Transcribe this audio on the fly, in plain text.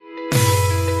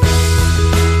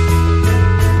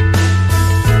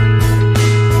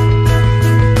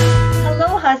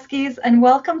ladies, and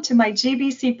welcome to my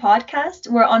GBC podcast,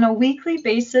 where on a weekly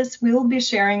basis we will be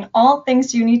sharing all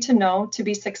things you need to know to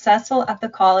be successful at the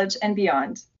college and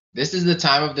beyond. This is the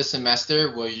time of the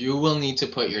semester where you will need to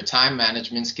put your time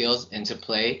management skills into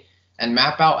play and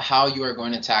map out how you are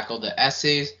going to tackle the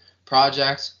essays,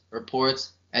 projects,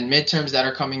 reports, and midterms that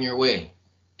are coming your way.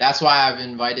 That's why I've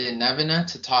invited Nevina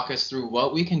to talk us through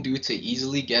what we can do to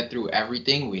easily get through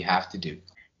everything we have to do.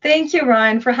 Thank you,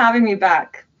 Ryan, for having me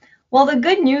back. Well, the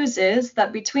good news is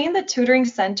that between the tutoring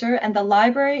center and the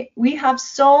library, we have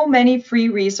so many free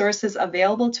resources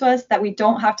available to us that we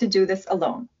don't have to do this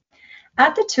alone.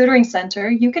 At the tutoring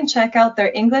center, you can check out their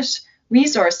English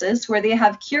resources where they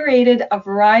have curated a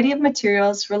variety of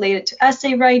materials related to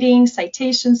essay writing,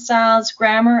 citation styles,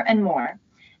 grammar, and more.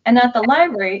 And at the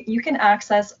library, you can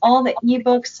access all the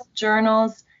ebooks,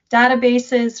 journals,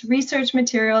 databases, research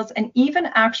materials, and even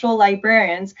actual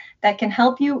librarians that can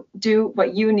help you do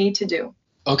what you need to do.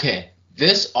 Okay,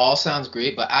 this all sounds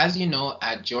great, but as you know,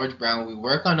 at George Brown, we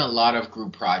work on a lot of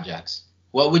group projects.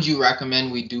 What would you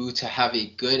recommend we do to have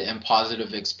a good and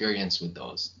positive experience with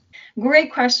those?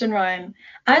 Great question, Ryan.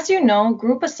 As you know,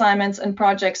 group assignments and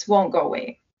projects won't go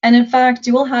away. And in fact,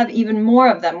 you will have even more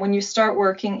of them when you start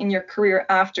working in your career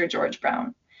after George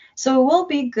Brown. So it will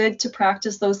be good to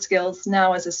practice those skills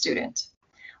now as a student.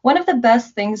 One of the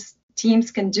best things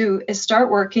teams can do is start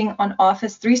working on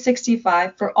Office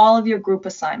 365 for all of your group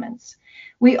assignments.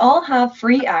 We all have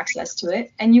free access to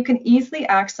it, and you can easily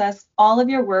access all of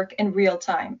your work in real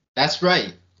time. That's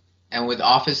right. And with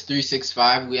Office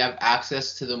 365, we have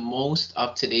access to the most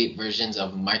up-to-date versions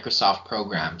of Microsoft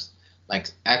programs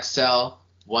like Excel,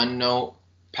 OneNote,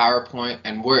 PowerPoint,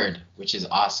 and Word, which is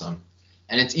awesome.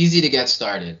 And it's easy to get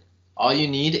started. All you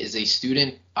need is a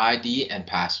student ID and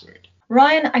password.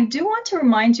 Ryan, I do want to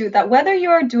remind you that whether you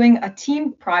are doing a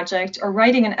team project or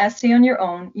writing an essay on your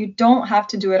own, you don't have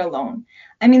to do it alone.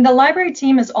 I mean, the library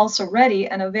team is also ready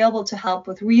and available to help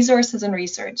with resources and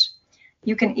research.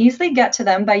 You can easily get to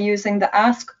them by using the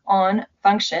Ask On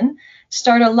function,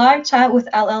 start a live chat with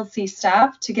LLC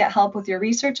staff to get help with your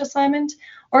research assignment,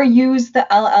 or use the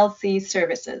LLC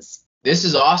services. This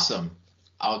is awesome.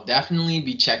 I'll definitely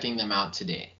be checking them out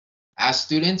today. As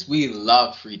students, we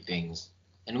love free things,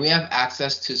 and we have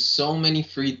access to so many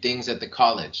free things at the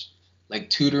college, like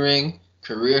tutoring,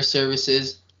 career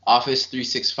services, Office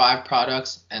 365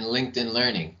 products, and LinkedIn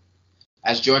Learning.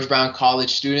 As George Brown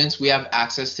College students, we have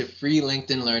access to free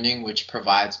LinkedIn Learning, which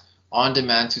provides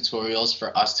on-demand tutorials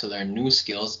for us to learn new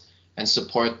skills and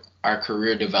support our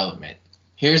career development.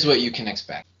 Here's what you can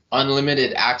expect.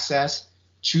 Unlimited access.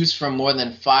 Choose from more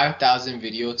than 5,000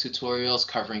 video tutorials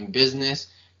covering business,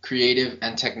 creative,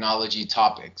 and technology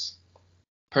topics.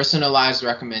 Personalized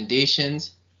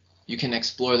recommendations. You can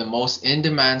explore the most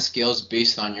in-demand skills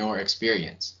based on your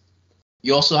experience.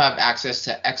 You also have access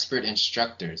to expert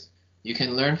instructors. You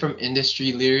can learn from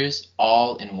industry leaders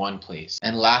all in one place.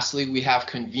 And lastly, we have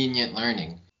convenient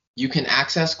learning. You can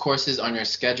access courses on your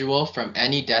schedule from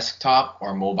any desktop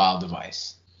or mobile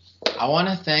device. I want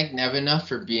to thank Nevina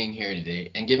for being here today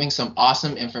and giving some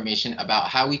awesome information about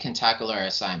how we can tackle our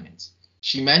assignments.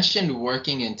 She mentioned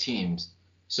working in teams,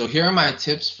 so here are my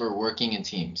tips for working in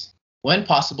teams. When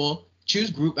possible, choose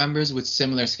group members with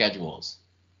similar schedules.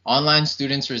 Online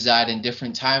students reside in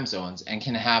different time zones and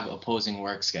can have opposing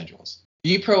work schedules.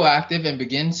 Be proactive and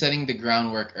begin setting the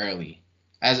groundwork early.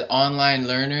 As online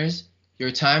learners, your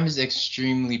time is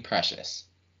extremely precious.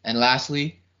 And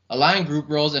lastly, align group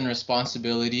roles and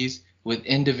responsibilities with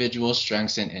individual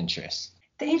strengths and interests.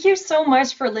 Thank you so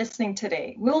much for listening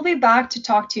today. We'll be back to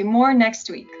talk to you more next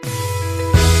week.